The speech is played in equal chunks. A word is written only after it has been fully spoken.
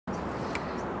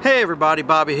Hey everybody,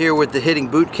 Bobby here with the Hitting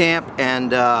Bootcamp,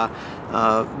 and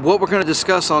what we're going to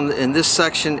discuss in this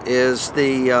section is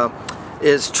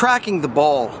tracking the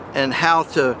ball and how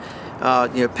to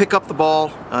pick up the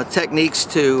ball, techniques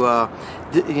to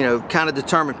kind of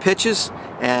determine pitches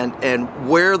and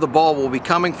where the ball will be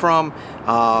coming from,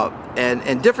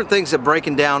 and different things that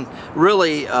breaking down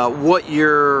really what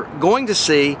you're going to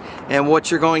see and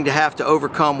what you're going to have to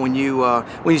overcome when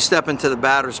you step into the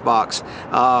batter's box.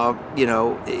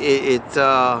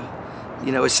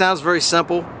 It sounds very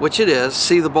simple, which it is.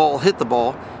 See the ball, hit the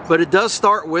ball, but it does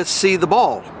start with see the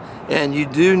ball. And you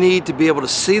do need to be able to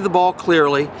see the ball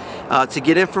clearly to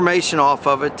get information off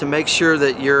of it to make sure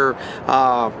that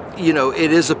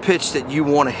it is a pitch that you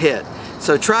want to hit.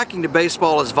 So tracking the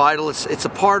baseball is vital. It's a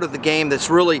part of the game that's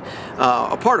really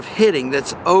a part of hitting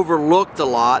that's overlooked a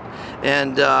lot,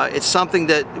 and it's something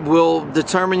that will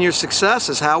determine your success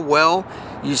is how well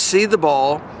you see the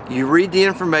ball, you read the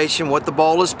information, what the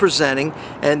ball is presenting,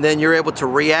 and then you're able to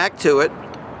react to it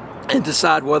and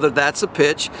decide whether that's a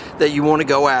pitch that you want to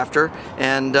go after.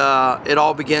 And it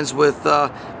all begins with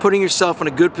putting yourself in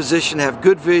a good position, have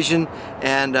good vision,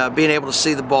 and being able to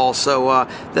see the ball. So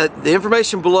that the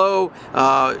information below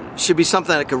should be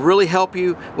something that could really help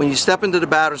you when you step into the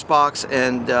batter's box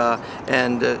and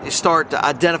start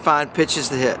identifying pitches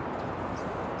to hit.